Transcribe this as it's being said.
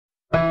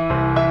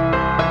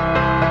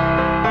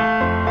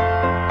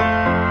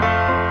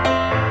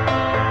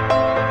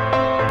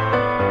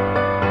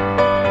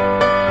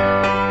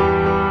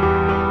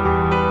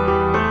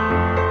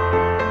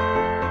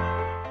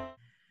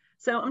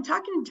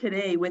talking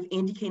today with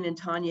Andy Caine and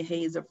Tanya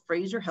Hayes of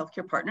Frazier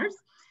Healthcare Partners.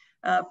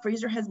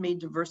 Frazier has made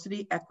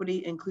diversity,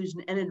 equity,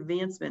 inclusion, and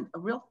advancement a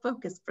real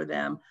focus for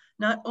them,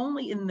 not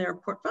only in their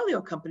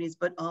portfolio companies,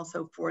 but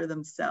also for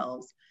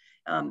themselves.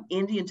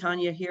 Andy and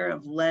Tanya here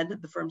have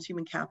led the firm's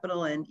human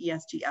capital and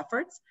ESG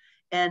efforts,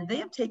 and they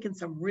have taken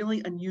some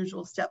really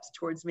unusual steps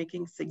towards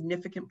making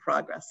significant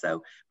progress.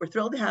 So we're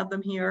thrilled to have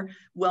them here.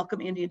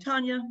 Welcome, Andy and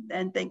Tanya,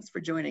 and thanks for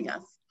joining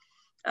us.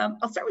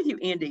 I'll start with you,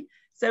 Andy.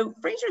 So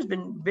Frazier has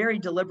been very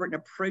deliberate in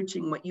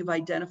approaching what you've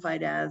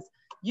identified as,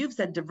 you've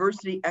said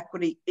diversity,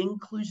 equity,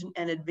 inclusion,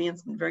 and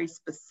advancement very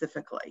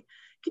specifically.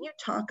 Can you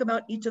talk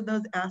about each of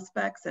those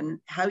aspects and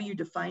how you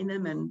define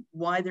them and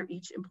why they're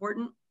each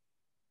important?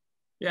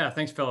 Yeah,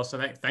 thanks, Phyllis.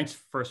 So thanks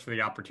first for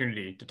the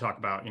opportunity to talk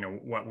about,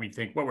 what we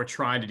think, what we're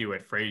trying to do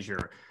at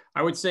Frazier.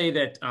 I would say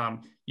that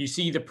you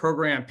see the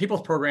program,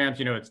 people's programs,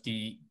 it's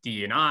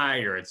D&I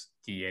or it's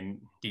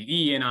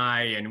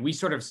DE&I, and we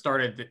sort of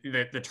started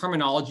the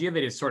terminology of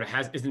it is sort of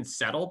isn't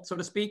settled, so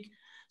to speak.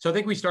 So I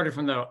think we started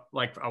from a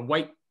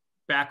white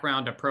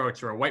background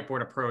approach or a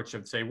whiteboard approach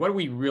and say, what are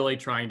we really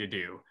trying to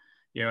do?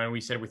 And we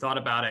thought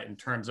about it in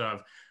terms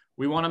of,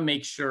 we want to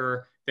make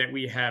sure that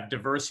we have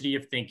diversity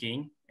of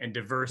thinking and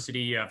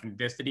diversity of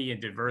ethnicity and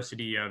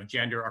diversity of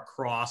gender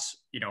across,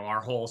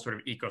 our whole sort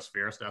of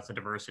ecosphere. So that's the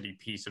diversity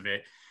piece of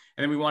it.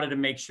 And then we wanted to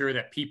make sure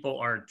that people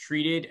are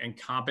treated and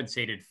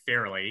compensated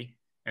fairly.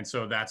 And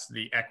so that's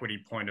the equity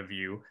point of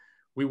view.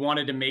 We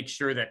wanted to make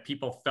sure that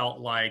people felt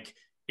like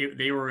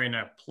they were in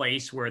a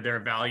place where their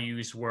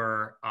values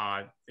were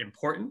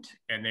important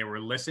and they were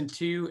listened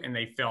to and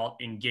they felt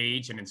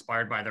engaged and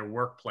inspired by their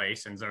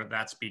workplace. And so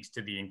that speaks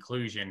to the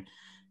inclusion.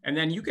 And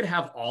then you could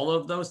have all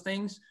of those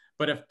things,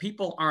 but if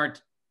people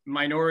aren't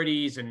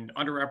minorities and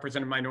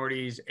underrepresented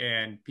minorities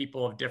and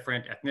people of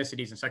different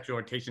ethnicities and sexual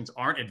orientations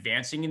aren't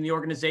advancing in the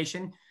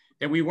organization,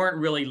 then we weren't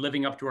really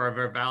living up to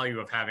our value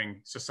of having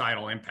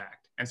societal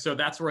impact. And so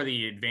that's where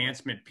the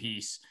advancement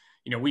piece,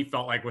 we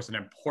felt like was an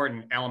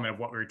important element of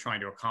what we were trying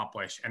to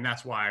accomplish. And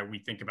that's why we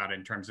think about it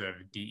in terms of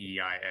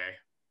DEIA.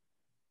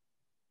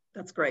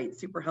 That's great,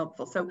 super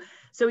helpful.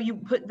 So you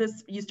put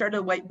this, you started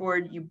a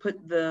whiteboard, you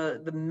put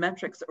the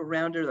metrics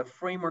around it, or the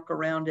framework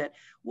around it.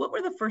 What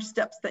were the first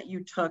steps that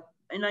you took?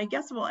 And I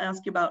guess we'll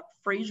ask you about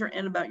Frazier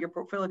and about your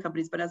portfolio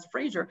companies, but as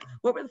Frazier,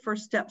 what were the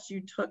first steps you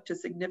took to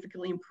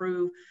significantly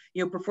improve,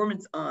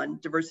 performance on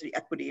diversity,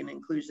 equity, and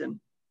inclusion?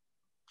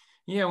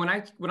 Yeah, when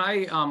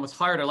I was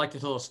hired, I like to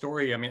tell a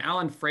story. I mean,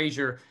 Alan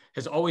Frazier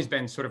has always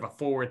been sort of a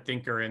forward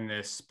thinker in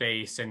this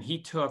space, and he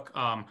took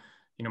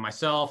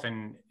myself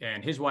and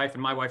his wife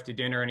and my wife to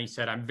dinner, and he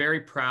said, I'm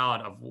very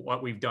proud of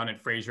what we've done at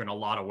Frazier in a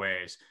lot of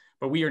ways,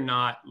 but we are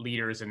not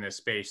leaders in this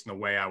space in the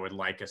way I would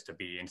like us to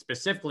be. And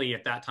specifically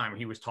at that time,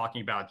 he was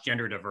talking about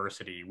gender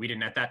diversity.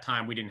 At that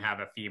time, we didn't have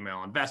a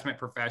female investment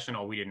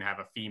professional. We didn't have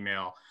a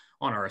female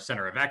on our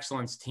Center of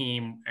Excellence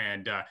team.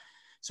 And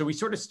so we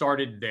sort of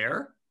started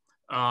there.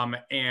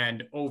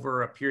 And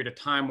over a period of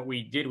time, what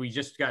we did, we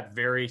just got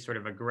very sort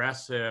of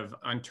aggressive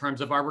in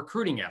terms of our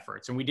recruiting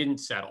efforts, and we didn't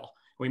settle.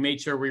 We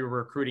made sure we were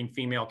recruiting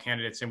female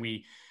candidates, and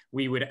we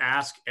would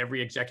ask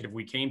every executive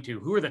we came to,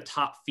 who are the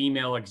top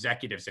female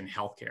executives in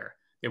healthcare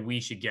that we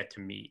should get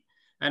to meet?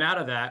 And out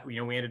of that, we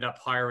ended up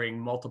hiring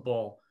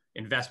multiple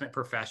investment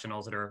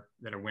professionals that are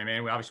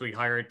women. We obviously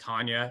hired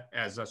Tanya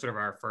as sort of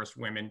our first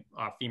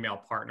female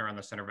partner on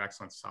the Center of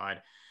Excellence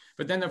side.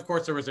 But then, of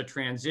course, there was a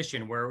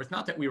transition where it was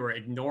not that we were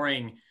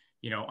ignoring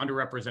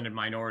underrepresented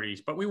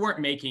minorities, but we weren't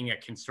making a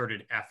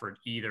concerted effort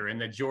either.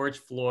 And the George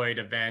Floyd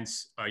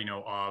events,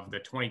 of the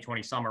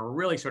 2020 summer were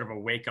really sort of a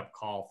wake-up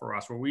call for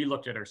us, where we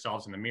looked at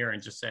ourselves in the mirror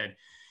and just said,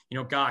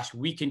 gosh,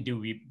 we can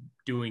be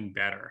doing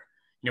better.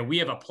 We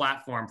have a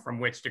platform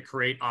from which to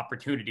create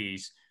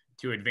opportunities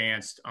to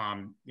advance,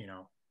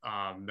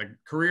 the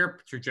career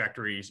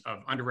trajectories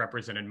of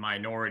underrepresented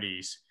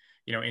minorities,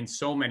 in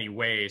so many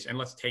ways, and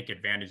let's take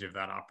advantage of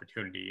that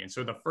opportunity. And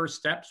so the first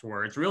steps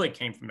it really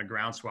came from the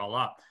groundswell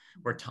up,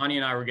 where Tanya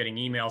and I were getting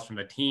emails from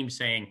the team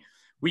saying,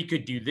 we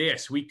could do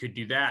this, we could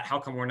do that, how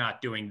come we're not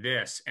doing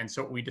this? And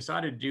so what we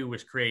decided to do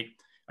was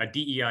create a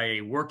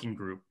DEIA working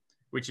group,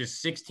 which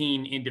is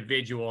 16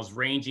 individuals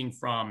ranging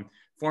from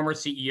former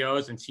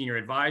CEOs and senior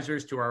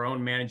advisors to our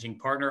own managing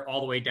partner, all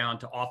the way down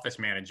to office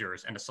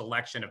managers and a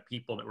selection of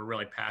people that were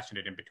really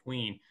passionate in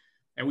between.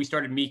 And we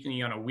started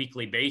meeting on a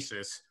weekly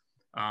basis,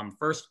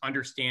 first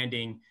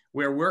understanding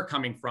where we're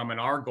coming from and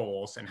our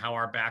goals and how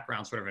our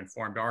background sort of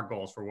informed our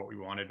goals for what we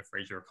wanted to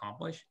Frazier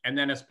accomplish. And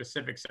then a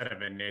specific set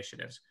of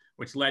initiatives,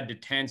 which led to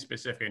 10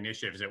 specific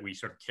initiatives that we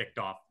sort of kicked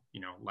off,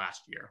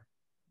 last year.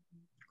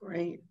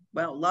 Great.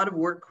 Well, a lot of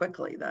work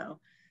quickly though.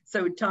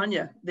 So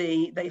Tanya,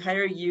 they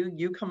hire you,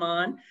 you come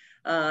on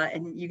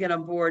and you get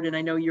on board. And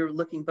I know you're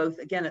looking both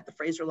again at the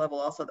Frazier level,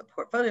 also the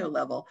portfolio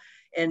level.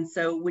 And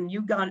so when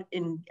you got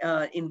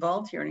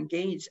involved here and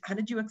engaged, how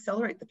did you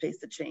accelerate the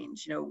pace of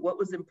change? What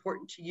was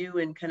important to you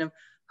in kind of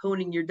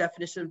honing your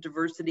definition of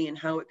diversity and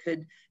how it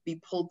could be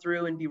pulled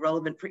through and be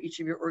relevant for each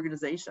of your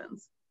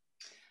organizations?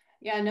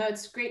 Yeah, no,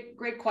 it's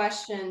great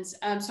questions.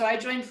 So I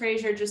joined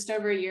Frazier just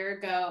over a year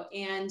ago,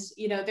 and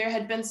there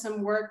had been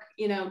some work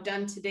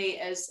done to date,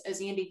 as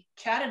Andy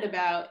chatted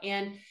about,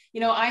 and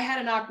I had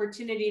an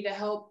opportunity to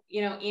help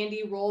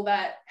Andy roll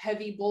that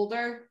heavy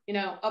boulder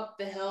up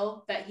the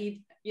hill that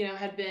he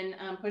had been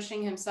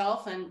pushing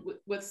himself, and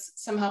with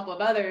some help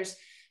of others.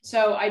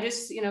 So I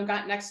just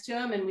got next to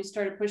him and we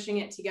started pushing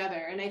it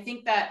together. And I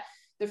think that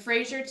the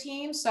Frazier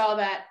team saw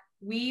that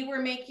we were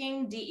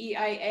making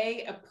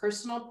DEIA a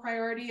personal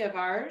priority of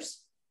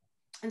ours.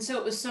 And so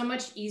it was so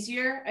much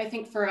easier, I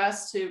think, for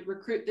us to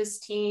recruit this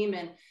team.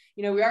 And,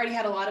 we already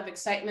had a lot of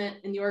excitement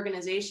in the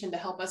organization to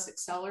help us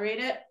accelerate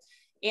it.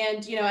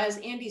 And, as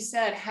Andy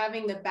said,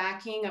 having the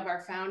backing of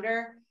our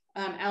founder,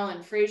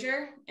 Alan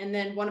Frazier, and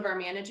then one of our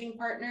managing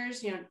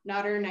partners,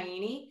 Nader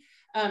Naini,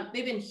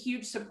 they've been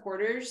huge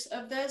supporters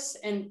of this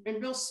and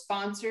real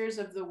sponsors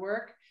of the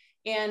work.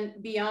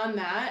 And beyond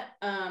that,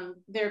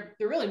 they're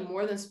really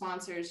more than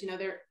sponsors.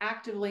 They're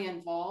actively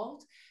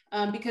involved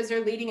because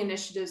they're leading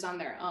initiatives on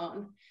their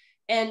own.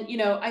 And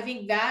I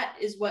think that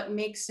is what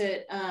makes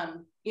it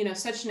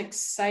such an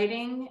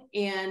exciting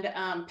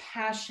and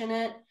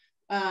passionate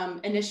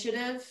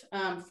initiative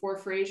for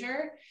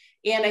Frazier.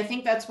 And I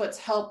think that's what's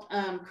helped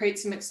create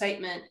some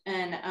excitement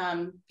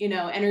and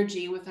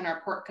energy within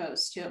our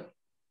portcos too.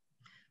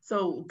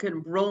 So kind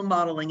of role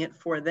modeling it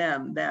for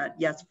them that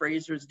yes,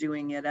 Frazier's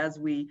doing it as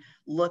we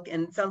look,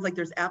 and it sounds like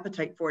there's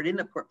appetite for it in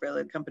the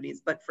portfolio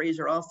companies, but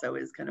Frazier also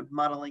is kind of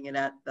modeling it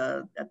at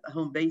the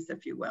home base,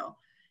 if you will.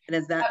 And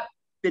has that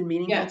been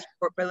meaningful to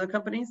portfolio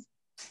companies?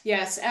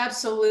 Yes,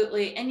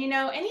 absolutely. And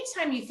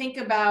anytime you think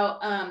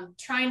about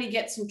trying to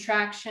get some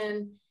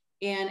traction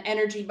and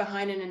energy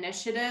behind an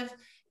initiative,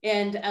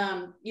 and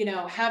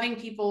having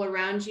people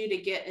around you to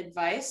get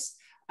advice,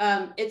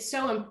 it's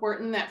so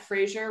important that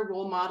Frazier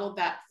role modeled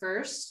that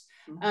first,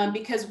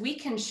 because we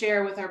can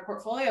share with our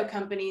portfolio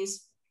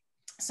companies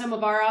some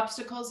of our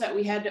obstacles that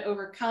we had to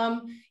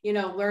overcome,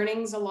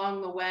 learnings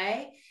along the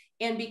way.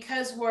 And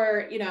because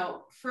we're,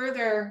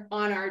 further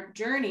on our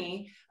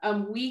journey,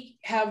 we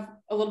have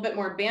a little bit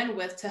more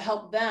bandwidth to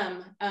help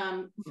them,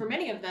 for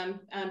many of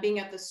them, being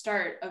at the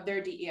start of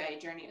their DEI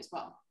journey as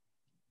well.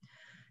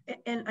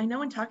 And I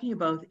know in talking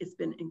about, it's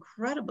been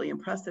incredibly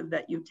impressive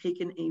that you've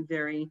taken a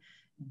very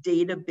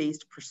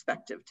data-based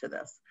perspective to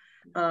this.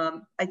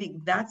 I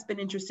think that's been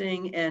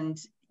interesting. And,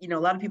 a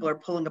lot of people are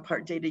pulling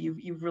apart data.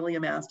 You've really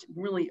amassed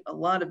a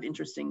lot of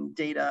interesting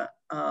data,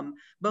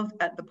 both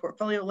at the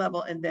portfolio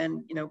level and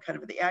then, kind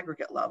of at the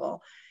aggregate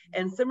level.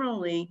 And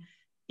similarly,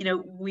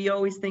 we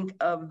always think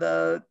of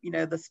the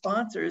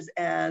sponsors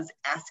as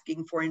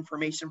asking for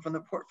information from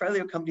the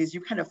portfolio companies.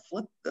 You kind of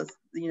flip this,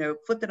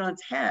 flip it on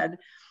its head.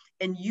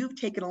 And you've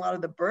taken a lot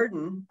of the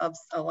burden of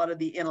a lot of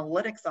the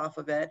analytics off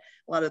of it,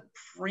 a lot of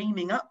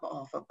framing up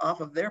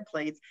off of their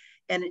plates,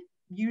 and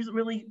you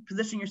really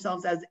position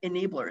yourselves as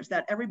enablers,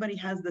 that everybody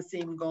has the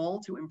same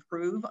goal to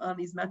improve on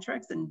these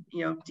metrics and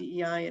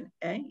DEI and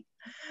A.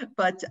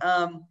 But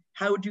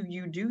how do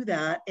you do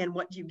that, and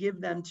what do you give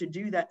them to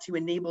do that to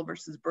enable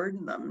versus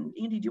burden them?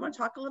 Andy, do you want to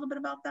talk a little bit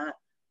about that?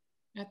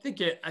 I think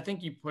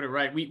you put it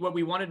right. What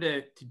we wanted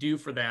to do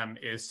for them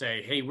is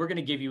say, hey, we're going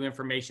to give you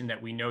information that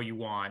we know you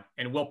want,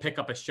 and we'll pick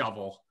up a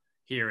shovel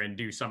here and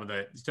do some of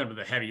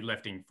the heavy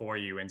lifting for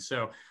you. And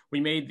so we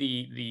made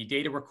the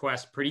data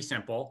request pretty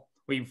simple.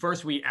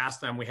 We asked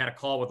them, we had a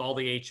call with all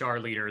the HR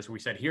leaders. We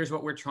said, here's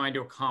what we're trying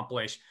to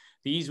accomplish.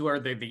 These were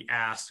the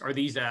asks. Are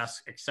these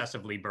asks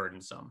excessively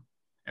burdensome?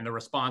 And the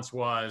response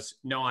was,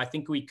 no, I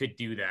think we could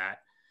do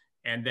that.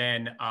 And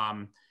then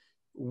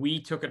we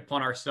took it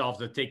upon ourselves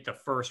to take the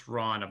first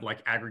run of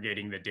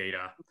aggregating the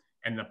data.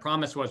 And the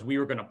promise was we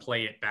were going to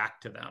play it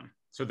back to them.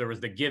 So there was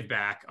the give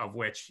back, of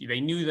which they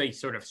knew they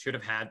sort of should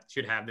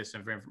have this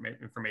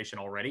information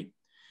already.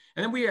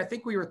 And then I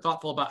think we were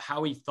thoughtful about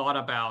how we thought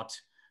about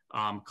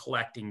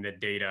collecting the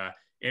data,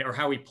 or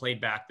how we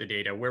played back the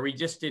data, where we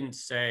just didn't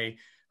say,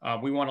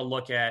 we want to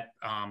look at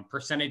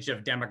percentage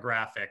of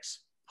demographics,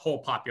 whole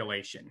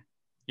population.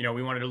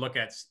 We wanted to look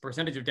at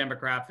percentage of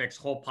demographics,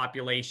 whole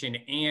population,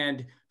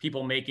 and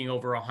people making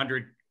over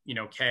 100,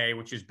 K,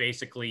 which is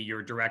basically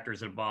your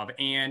directors above.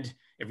 And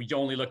if we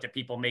only looked at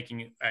people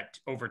making at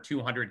over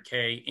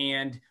 200K,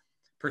 and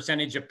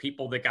percentage of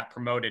people that got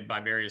promoted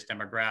by various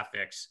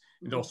demographics,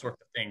 those sorts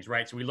of things,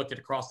 right? So we looked at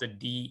across the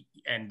D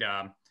and,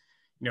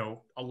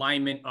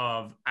 alignment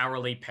of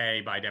hourly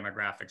pay by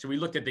demographics. So we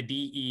looked at the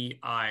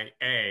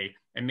DEIA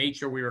and made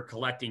sure we were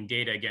collecting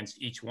data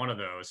against each one of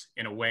those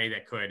in a way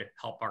that could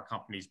help our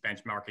companies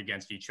benchmark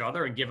against each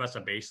other and give us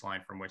a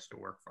baseline from which to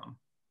work from.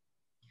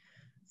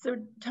 So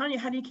Tanya,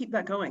 how do you keep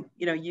that going?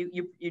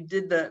 You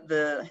did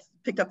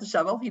picked up the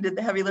shovel, you did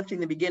the heavy lifting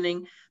in the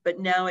beginning, but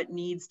now it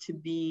needs to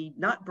be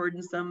not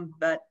burdensome,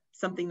 but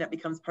something that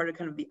becomes part of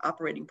kind of the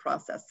operating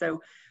process.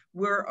 So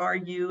where are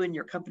you and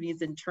your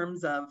companies in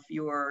terms of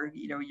your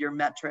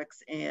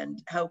metrics, and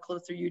how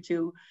close are you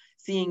to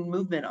seeing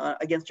movement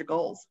against your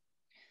goals?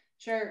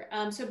 Sure.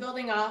 So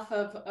building off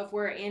of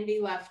where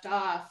Andy left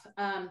off,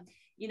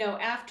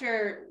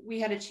 after we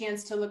had a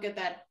chance to look at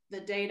that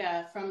the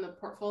data from the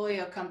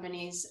portfolio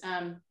companies,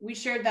 we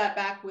shared that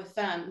back with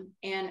them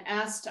and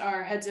asked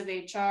our heads of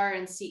HR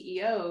and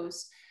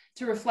CEOs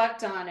to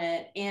reflect on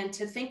it and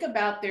to think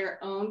about their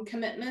own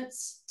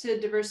commitments to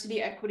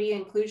diversity, equity,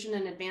 inclusion,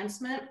 and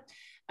advancement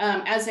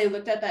as they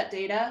looked at that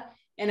data,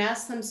 and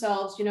asked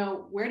themselves,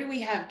 where do we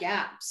have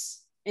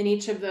gaps in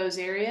each of those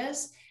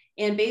areas?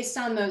 And based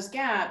on those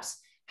gaps,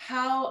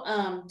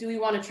 how do we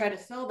want to try to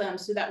fill them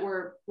so that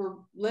we're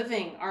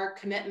living our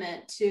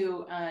commitment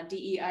to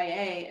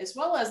DEIA, as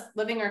well as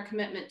living our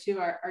commitment to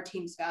our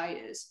team's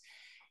values?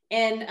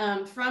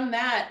 And from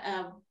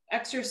that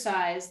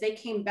exercise, they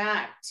came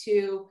back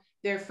to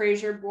their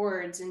Frazier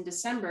boards in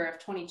December of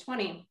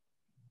 2020,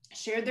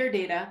 shared their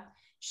data,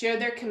 shared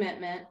their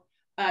commitment,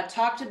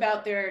 talked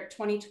about their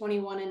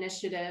 2021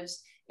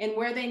 initiatives, and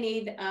where they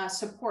need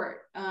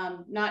support,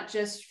 not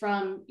just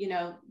from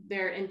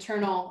their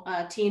internal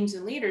teams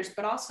and leaders,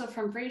 but also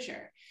from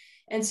Frazier.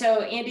 And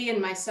so Andy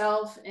and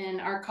myself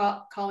and our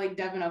colleague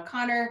Devin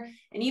O'Connor,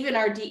 and even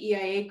our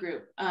DEIA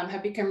group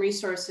have become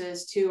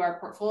resources to our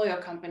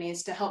portfolio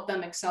companies to help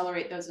them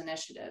accelerate those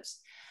initiatives.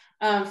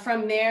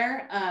 From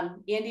there,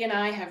 Andy and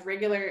I have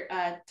regular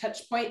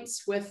touch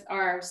points with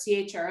our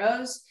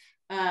CHROs.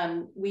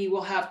 We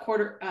will have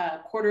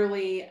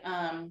quarterly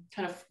kind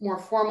of more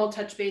formal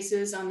touch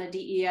bases on the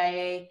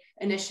DEIA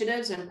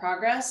initiatives and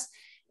progress.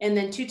 And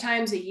then 2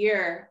 times a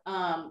year,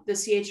 the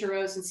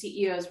CHROs and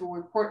CEOs will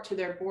report to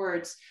their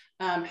boards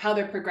how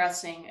they're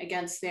progressing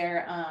against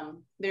their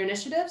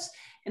initiatives.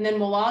 And then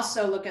we'll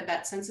also look at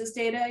that census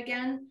data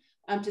again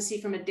to see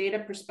from a data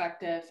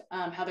perspective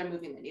how they're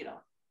moving the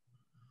needle.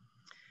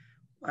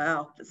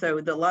 Wow. So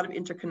a lot of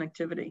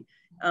interconnectivity.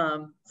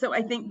 So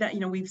I think that,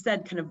 we've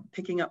said kind of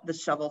picking up the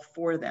shovel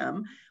for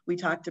them. We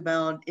talked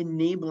about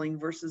enabling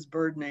versus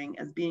burdening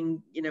as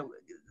being,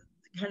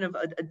 kind of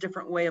a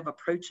different way of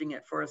approaching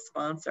it for a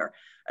sponsor.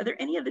 Are there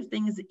any other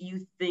things that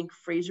you think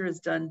Frazier has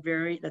done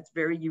that's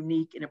very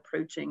unique in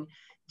approaching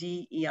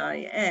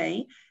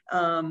DEIA?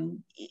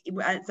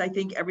 As I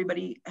think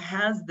everybody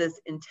has this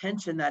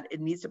intention that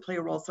it needs to play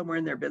a role somewhere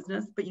in their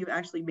business, but you've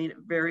actually made it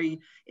very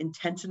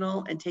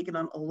intentional and taken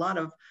on a lot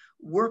of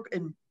work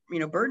and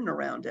burden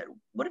around it.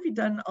 What have you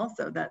done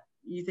also that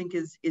you think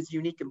is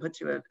unique and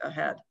puts you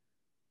ahead?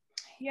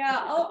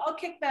 Yeah, I'll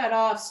kick that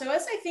off. So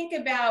as I think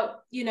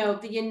about,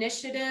 the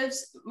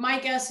initiatives, my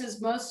guess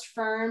is most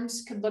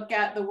firms could look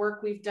at the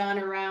work we've done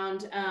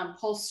around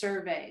pulse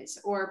surveys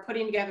or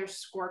putting together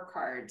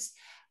scorecards,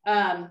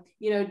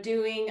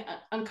 doing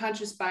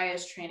unconscious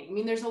bias training. I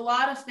mean, there's a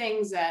lot of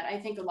things that I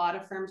think a lot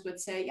of firms would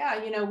say,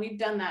 yeah, we've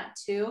done that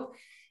too.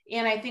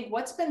 And I think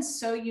what's been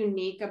so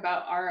unique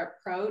about our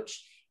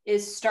approach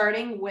is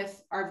starting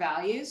with our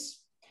values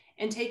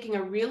and taking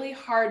a really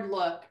hard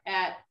look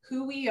at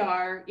who we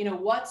are,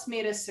 what's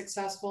made us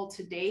successful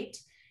to date,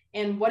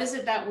 and what is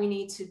it that we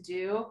need to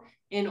do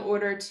in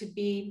order to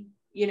be,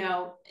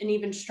 an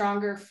even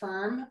stronger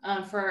firm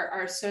for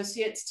our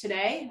associates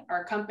today,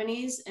 our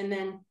companies, and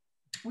then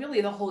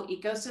really the whole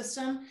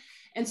ecosystem.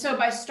 And so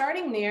by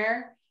starting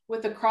there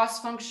with a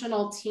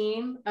cross-functional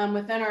team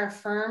within our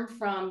firm,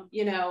 from,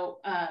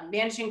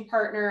 managing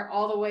partner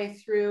all the way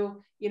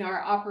through,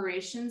 our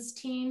operations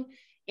team,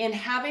 and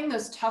having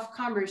those tough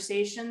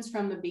conversations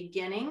from the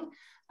beginning,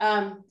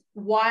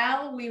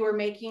 while we were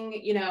making,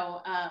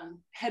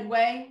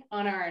 headway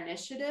on our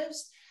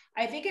initiatives,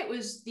 I think it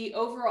was the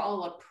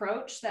overall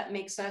approach that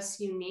makes us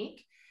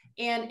unique.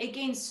 And it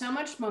gained so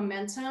much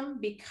momentum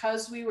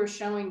because we were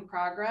showing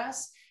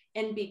progress,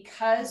 and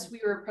because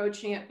we were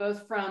approaching it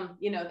both from,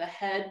 the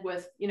head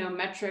with,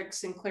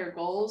 metrics and clear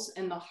goals,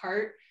 and the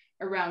heart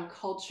around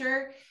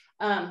culture.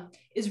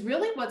 Is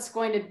really what's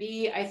going to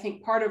be, I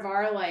think, part of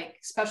our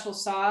special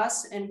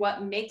sauce, and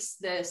what makes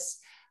this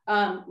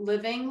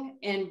living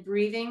and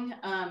breathing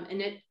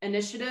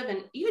initiative,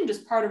 and even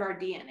just part of our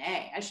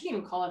DNA. I shouldn't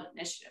even call it an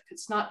initiative.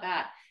 It's not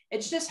that.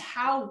 It's just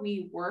how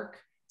we work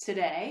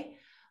today.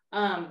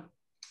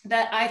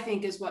 That I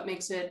think is what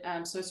makes it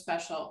so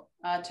special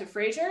to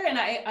Frazier. And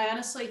I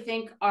honestly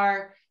think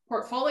our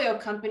portfolio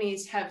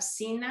companies have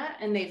seen that,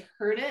 and they've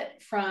heard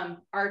it from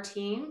our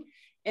team.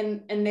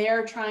 And they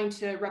are trying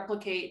to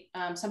replicate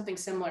something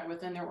similar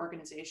within their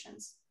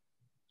organizations.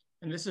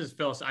 And this is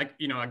Phyllis.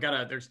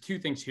 There's 2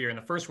 things here. And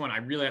the first one, I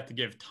really have to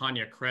give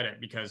Tanya credit,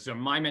 because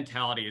my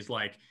mentality is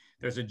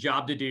there's a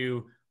job to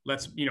do.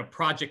 Let's,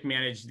 project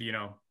manage,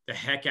 the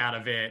heck out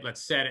of it.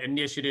 Let's set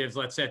initiatives,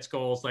 let's set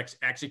goals, let's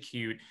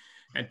execute.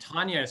 And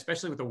Tanya,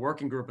 especially with the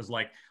working group, is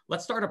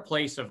let's start a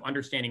place of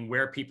understanding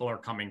where people are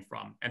coming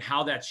from and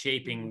how that's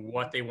shaping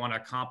what they want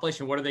to accomplish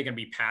and what are they going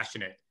to be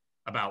passionate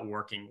about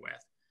working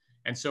with.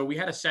 And so we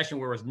had a session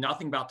where it was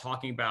nothing about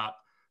talking about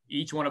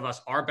each one of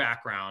us, our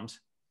background,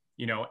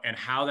 and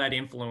how that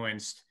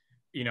influenced,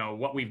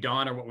 what we've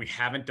done or what we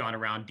haven't done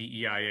around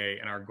DEIA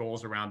and our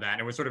goals around that.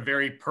 And it was sort of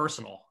very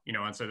personal,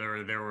 and so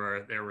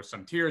there were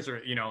some tears, or,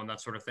 and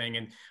that sort of thing.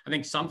 And I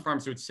think some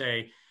firms would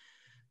say,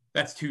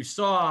 that's too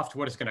soft.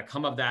 What is going to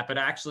come of that? But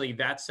actually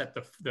that set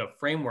the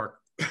framework,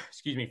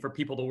 for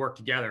people to work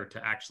together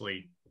to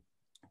actually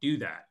do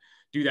that.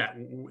 do that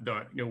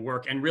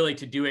work, and really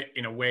to do it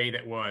in a way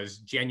that was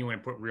genuine,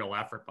 put real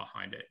effort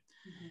behind it.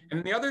 Mm-hmm.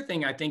 And the other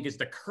thing I think is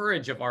the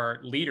courage of our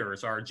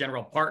leaders, our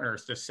general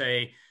partners, to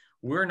say,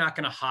 we're not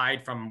going to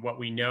hide from what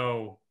we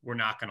know we're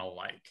not going to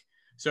like.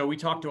 So we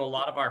talked to a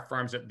lot of our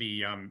firms at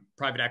the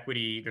private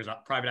equity, there's a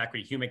private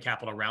equity human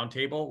capital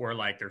roundtable where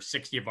like there's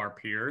 60 of our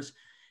peers.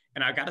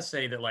 And I've got to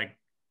say that like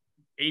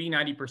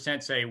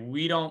 80-90% say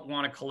we don't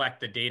want to collect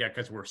the data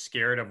because we're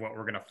scared of what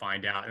we're going to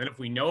find out. And then if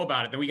we know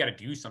about it, then we got to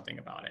do something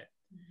about it.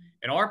 Mm-hmm.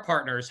 And our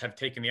partners have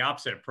taken the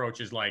opposite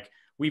approach, is like,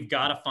 we've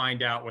got to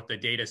find out what the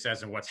data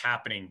says and what's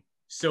happening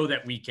so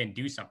that we can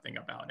do something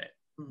about it.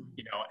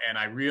 Mm-hmm. And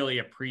I really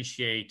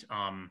appreciate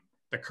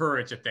the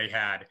courage that they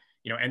had,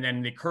 and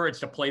then the courage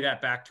to play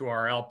that back to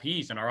our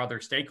LPs and our other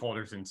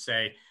stakeholders and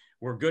say,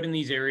 we're good in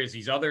these areas,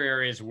 these other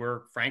areas,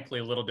 we're frankly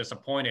a little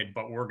disappointed,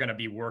 but we're going to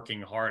be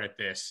working hard at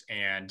this,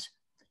 and,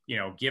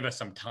 give us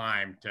some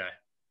time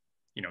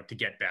to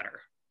get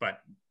better.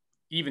 But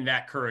even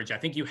that courage, I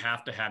think you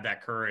have to have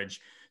that courage.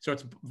 So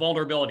it's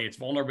vulnerability. It's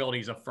vulnerability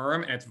as a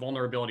firm, and it's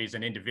vulnerability as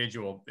an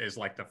individual is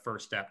like the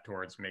first step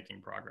towards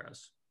making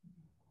progress.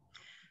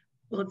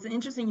 Well, it's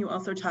interesting. You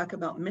also talk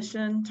about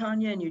mission,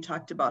 Tanya, and you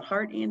talked about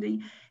heart,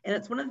 Andy. And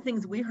it's one of the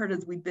things we heard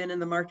as we've been in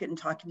the market and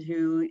talking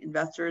to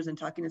investors and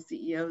talking to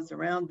CEOs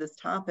around this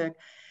topic.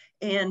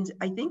 And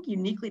I think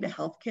uniquely to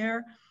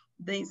healthcare,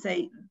 they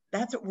say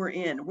that's what we're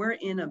in. We're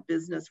in a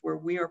business where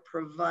we are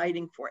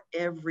providing for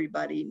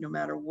everybody, no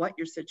matter what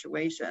your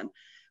situation.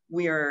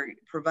 We are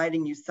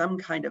providing you some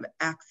kind of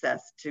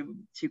access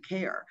to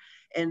care.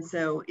 And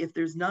so if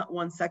there's not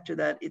one sector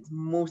that it's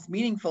most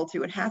meaningful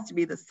to, it has to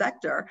be the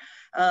sector,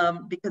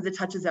 because it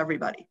touches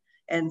everybody.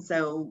 And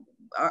so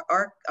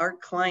our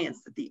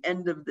clients at the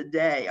end of the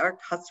day, our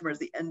customers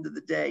at the end of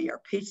the day,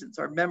 our patients,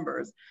 our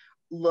members,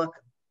 look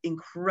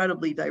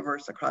incredibly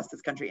diverse across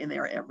this country, and they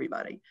are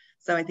everybody.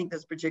 So I think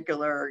there's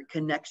particular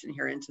connection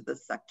here into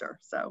this sector.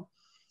 So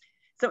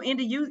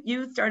Andy,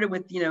 you started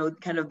with,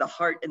 kind of the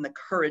heart and the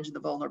courage and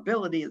the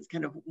vulnerability is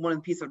kind of one of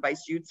the pieces of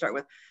advice you'd start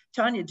with.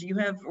 Tanya, do you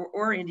have,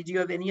 or Andy, do you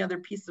have any other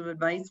piece of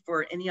advice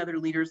for any other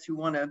leaders who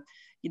want to,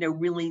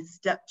 really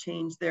step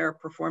change their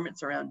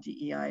performance around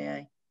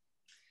DEIA?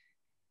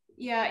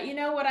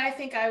 Yeah, what I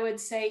think I would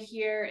say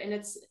here, and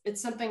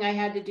it's something I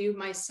had to do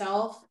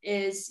myself,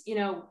 is,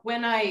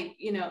 when I,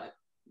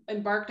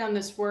 embarked on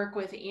this work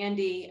with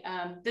Andy,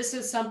 this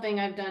is something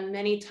I've done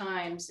many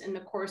times in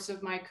the course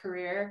of my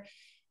career.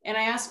 And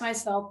I asked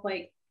myself,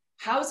 like,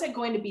 how is it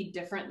going to be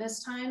different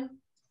this time?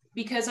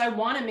 Because I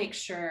want to make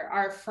sure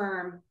our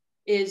firm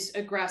is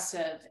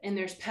aggressive and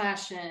there's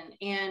passion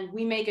and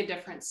we make a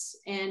difference.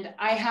 And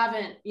I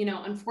haven't,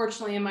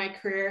 unfortunately in my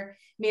career,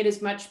 made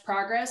as much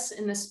progress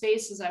in this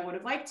space as I would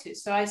have liked to.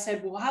 So I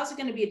said, well, how's it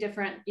going to be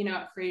different,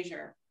 at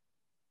Frazier?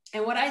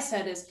 And what I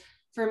said is,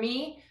 for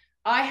me,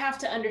 I have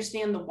to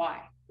understand the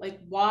why. Like,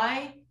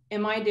 why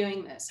am I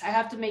doing this? I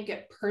have to make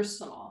it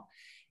personal.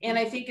 And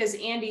I think as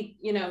Andy,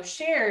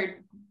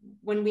 shared,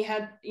 when we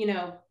had,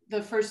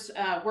 the first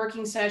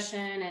working session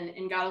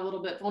and got a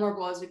little bit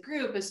vulnerable as a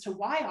group as to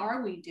why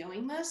are we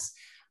doing this?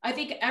 I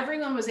think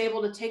everyone was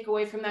able to take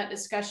away from that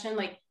discussion,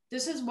 like,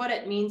 this is what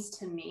it means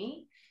to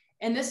me.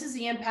 And this is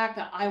the impact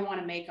that I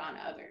want to make on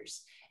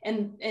others.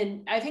 And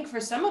I think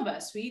for some of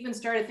us, we even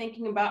started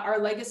thinking about our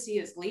legacy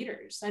as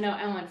leaders. I know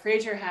Alan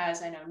Frazier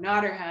has, I know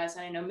Nader has,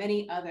 and I know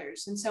many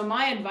others. And so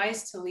my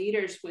advice to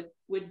leaders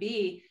would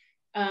be,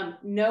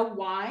 know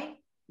why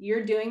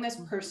you're doing this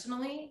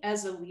personally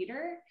as a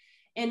leader.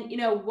 And,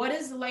 what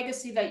is the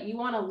legacy that you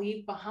want to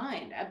leave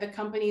behind at the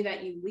company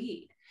that you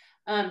lead?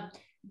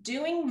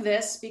 Doing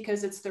this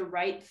because it's the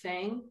right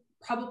thing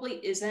probably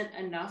isn't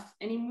enough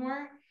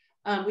anymore.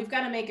 We've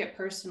got to make it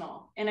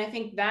personal. And I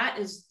think that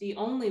is the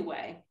only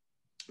way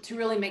to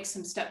really make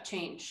some step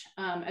change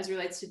as it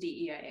relates to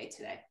DEIA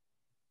today.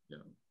 Yeah.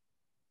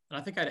 And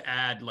I think I'd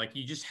add, like,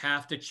 you just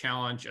have to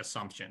challenge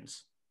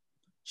assumptions.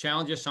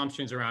 Challenge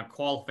assumptions around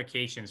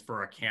qualifications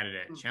for a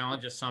candidate,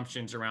 challenge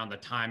assumptions around the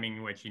timing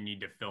in which you need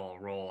to fill a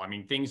role. I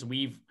mean, things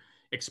we've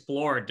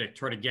explored to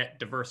try to get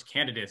diverse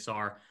candidates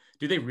are,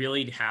 do they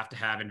really have to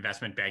have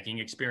investment banking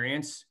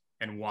experience,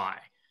 and why?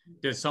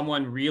 Does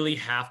someone really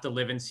have to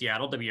live in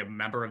Seattle to be a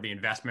member of the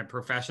investment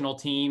professional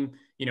team?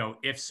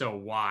 If so,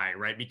 why,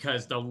 right?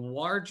 Because the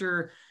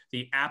larger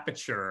the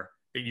aperture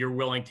that you're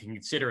willing to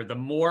consider, the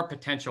more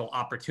potential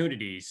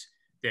opportunities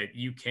that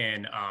you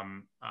can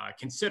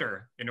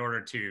consider in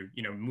order to,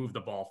 move the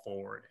ball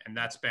forward. And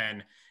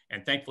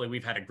and thankfully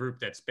we've had a group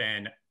that's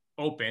been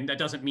open. That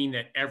doesn't mean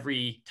that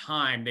every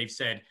time they've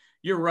said,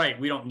 you're right,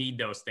 we don't need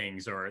those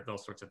things or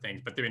those sorts of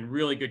things, but they've been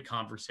really good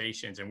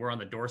conversations. And we're on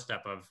the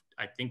doorstep of,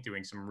 I think,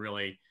 doing some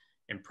really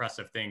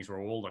impressive things where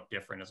we'll look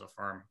different as a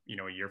firm,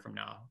 a year from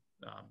now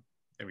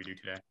than we do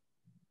today.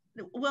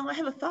 Well, I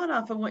have a thought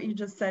off of what you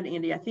just said,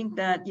 Andy. I think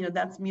that,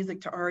 that's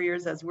music to our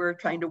ears as we're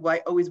trying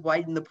to always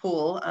widen the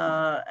pool,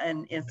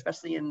 and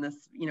especially in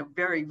this,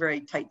 very,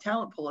 very tight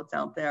talent pool that's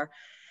out there.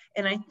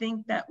 And I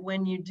think that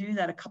when you do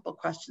that, a couple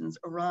questions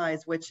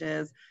arise, which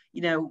is,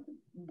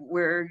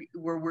 where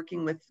we're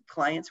working with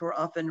clients who are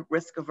often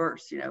risk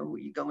averse.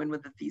 You go in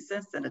with a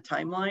thesis and a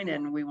timeline,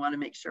 and we want to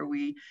make sure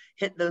we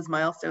hit those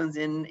milestones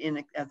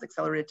in as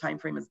accelerated time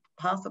frame as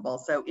possible.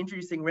 So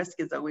introducing risk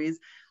is always,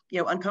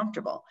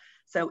 uncomfortable.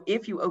 So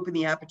if you open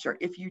the aperture,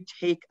 if you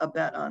take a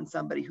bet on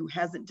somebody who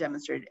hasn't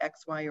demonstrated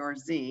X, Y, or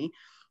Z,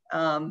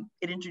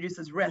 it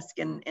introduces risk,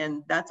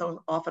 and that's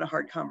often a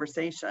hard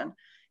conversation.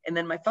 And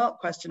then my follow-up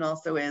question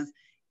also is,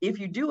 if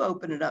you do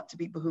open it up to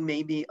people who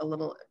may be a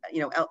little,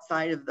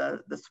 outside of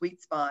the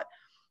sweet spot,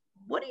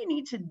 what do you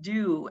need to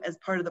do as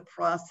part of the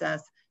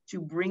process to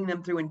bring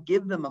them through and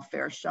give them a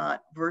fair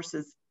shot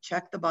versus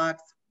check the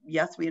box?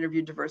 Yes, we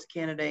interviewed diverse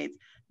candidates.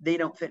 They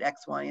don't fit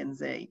X, Y, and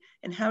Z.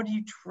 And how do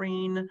you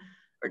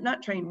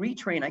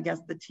retrain, I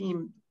guess, the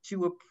team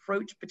to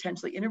approach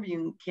potentially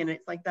interviewing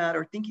candidates like that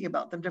or thinking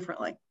about them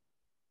differently?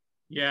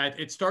 Yeah,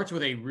 it starts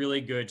with a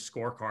really good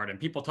scorecard, and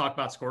people talk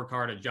about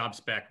scorecard, a job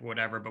spec,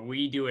 whatever, but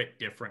we do it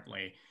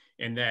differently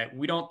in that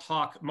we don't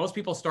talk, most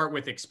people start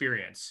with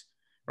experience,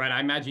 right?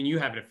 I imagine you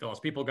have it at Phyllis.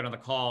 People get on the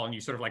call and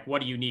you sort of like,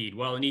 what do you need?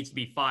 Well, it needs to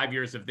be 5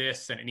 years of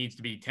this and it needs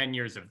to be 10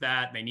 years of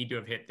that. And they need to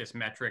have hit this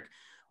metric.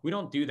 We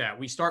don't do that.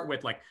 We start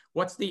with like,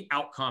 what's the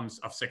outcomes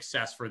of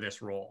success for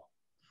this role?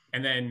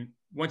 And then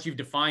once you've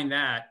defined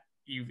that,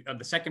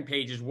 the second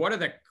page is what are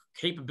the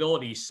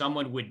capabilities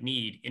someone would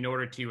need in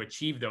order to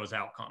achieve those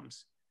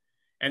outcomes.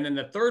 And then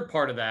the third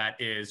part of that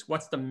is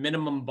what's the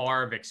minimum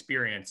bar of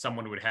experience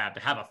someone would have to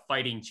have a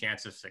fighting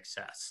chance of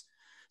success.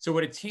 So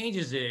what it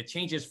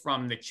changes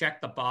from the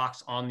check the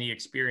box on the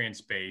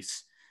experience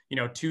base,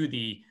 to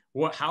the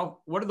what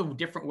are the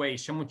different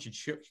ways someone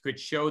could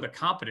show the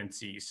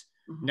competencies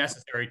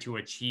necessary to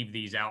achieve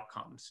these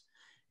outcomes.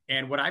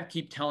 And what I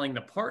keep telling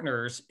the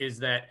partners is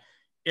that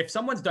if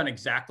someone's done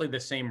exactly the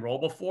same role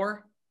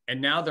before, and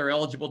now they're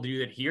eligible to do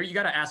that here, you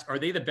got to ask, are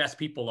they the best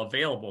people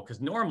available?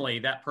 Because normally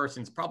that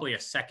person's probably a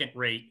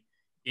second-rate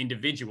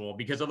individual,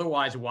 because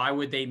otherwise, why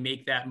would they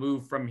make that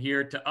move from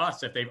here to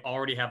us if they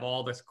already have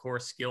all this core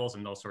skills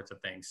and those sorts of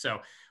things? So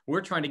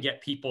we're trying to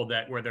get people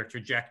where their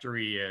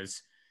trajectory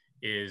is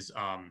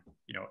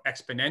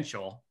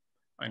exponential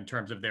in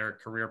terms of their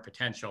career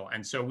potential.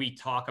 And so we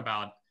talk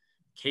about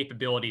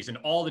capabilities and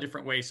all the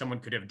different ways someone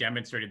could have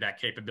demonstrated that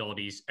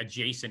capabilities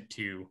adjacent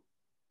to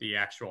the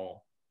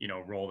actual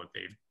role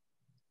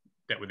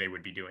that they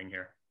would be doing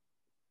here.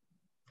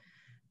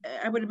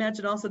 I would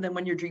imagine also then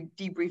when you're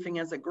debriefing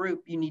as a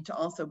group, you need to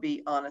also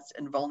be honest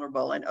and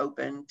vulnerable and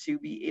open to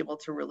be able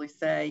to really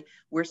say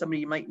where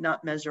somebody might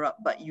not measure up,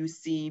 but you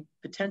see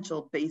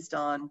potential based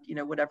on,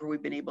 whatever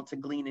we've been able to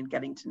glean in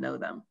getting to know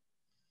them.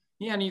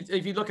 Yeah, and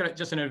if you look at it,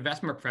 just an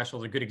investment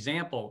professional is a good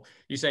example.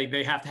 You say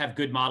they have to have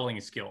good modeling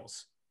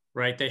skills,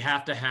 right? They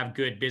have to have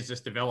good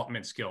business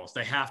development skills.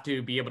 They have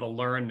to be able to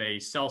learn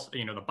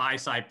the buy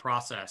side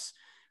process,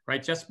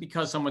 right? Just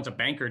because someone's a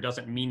banker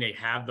doesn't mean they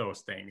have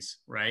those things,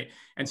 right?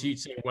 And so you'd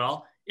say,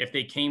 well, if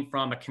they came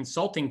from a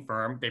consulting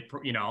firm,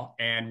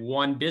 and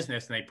one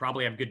business, and they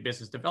probably have good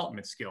business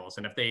development skills.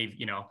 And if they've,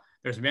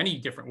 there's many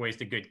different ways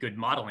to get good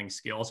modeling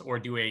skills or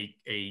do a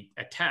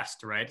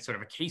test, right? Sort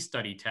of a case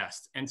study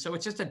test. And so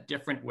it's just a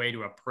different way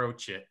to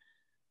approach it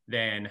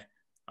than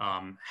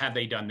have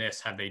they done this?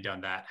 Have they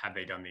done that? Have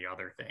they done the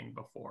other thing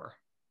before?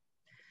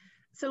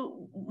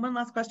 So one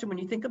last question, when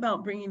you think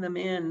about bringing them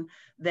in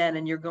then,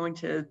 and you're going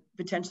to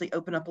potentially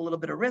open up a little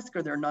bit of risk,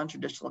 or they're a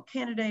non-traditional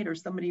candidate or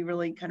somebody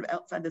really kind of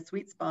outside the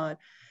sweet spot,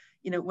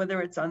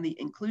 whether it's on the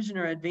inclusion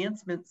or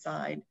advancement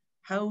side,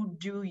 how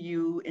do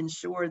you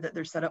ensure that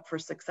they're set up for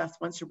success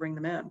once you bring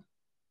them in?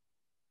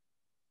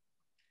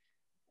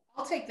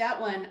 I'll take that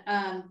one.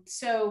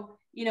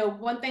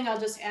 One thing I'll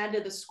just add to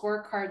the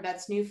scorecard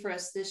that's new for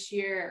us this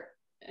year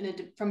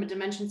from a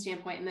dimension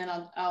standpoint, and then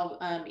I'll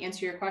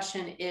answer your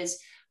question, is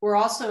we're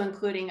also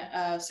including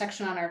a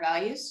section on our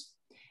values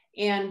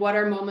and what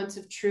are moments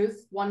of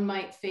truth one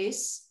might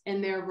face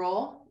in their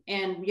role,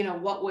 and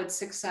what would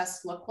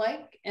success look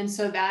like. And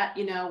so that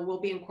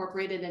will be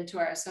incorporated into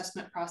our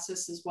assessment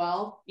process as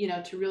well,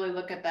 to really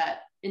look at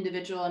that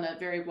individual in a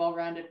very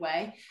well-rounded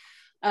way.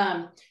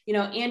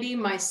 Andy,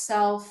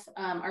 myself,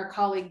 our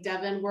colleague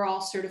Devin, we're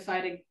all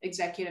certified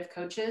executive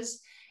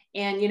coaches.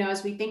 And,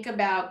 as we think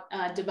about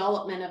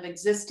development of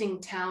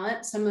existing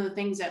talent, some of the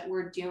things that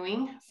we're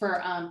doing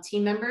for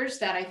team members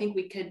that I think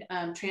we could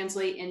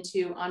translate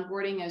into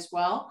onboarding as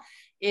well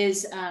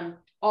is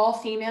all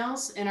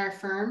females in our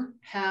firm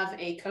have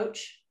a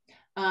coach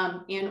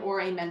and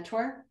or a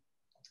mentor,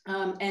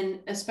 and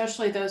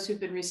especially those who've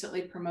been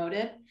recently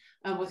promoted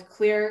with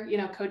clear,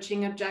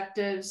 coaching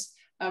objectives,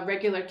 a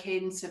regular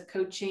cadence of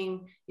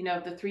coaching, the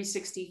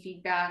 360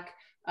 feedback,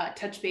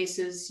 touch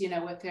bases,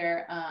 with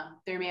their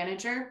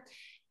manager.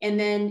 And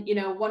then,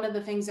 one of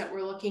the things that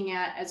we're looking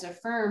at as a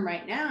firm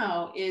right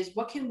now is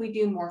what can we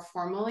do more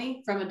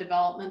formally from a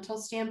developmental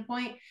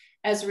standpoint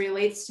as it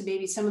relates to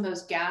maybe some of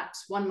those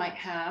gaps one might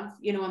have,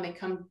 when they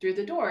come through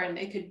the door. And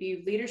it could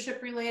be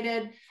leadership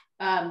related,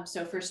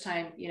 So first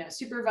time,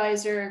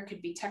 supervisor,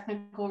 could be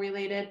technical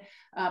related,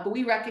 but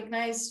we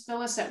recognize,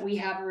 Phyllis, that we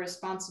have a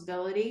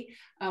responsibility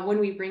when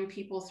we bring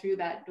people through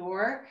that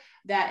door,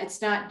 that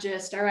it's not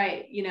just, all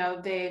right,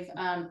 they've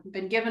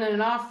been given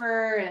an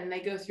offer and they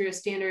go through a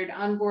standard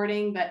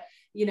onboarding, but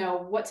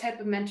what type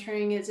of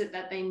mentoring is it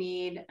that they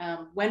need?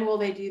 When will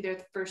they do their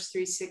first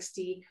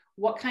 360?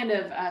 What kind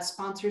of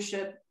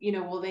sponsorship,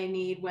 will they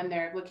need when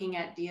they're looking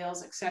at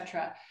deals, et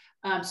cetera?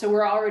 So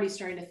we're already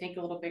starting to think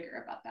a little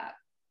bigger about that.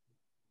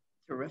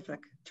 Terrific,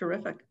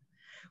 terrific.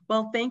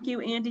 Well, thank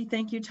you, Andy.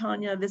 Thank you,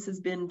 Tanya. This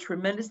has been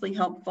tremendously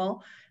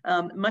helpful.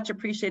 Much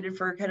appreciated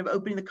for kind of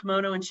opening the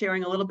kimono and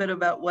sharing a little bit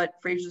about what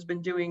Frazier's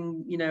been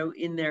doing,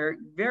 in their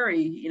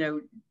very,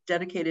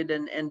 dedicated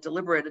and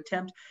deliberate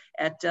attempt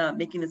at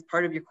making this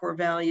part of your core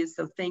values.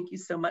 So thank you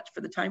so much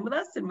for the time with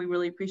us, and we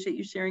really appreciate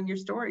you sharing your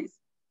stories.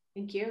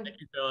 Thank you. Thank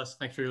you, Phyllis.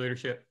 Thanks for your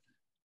leadership.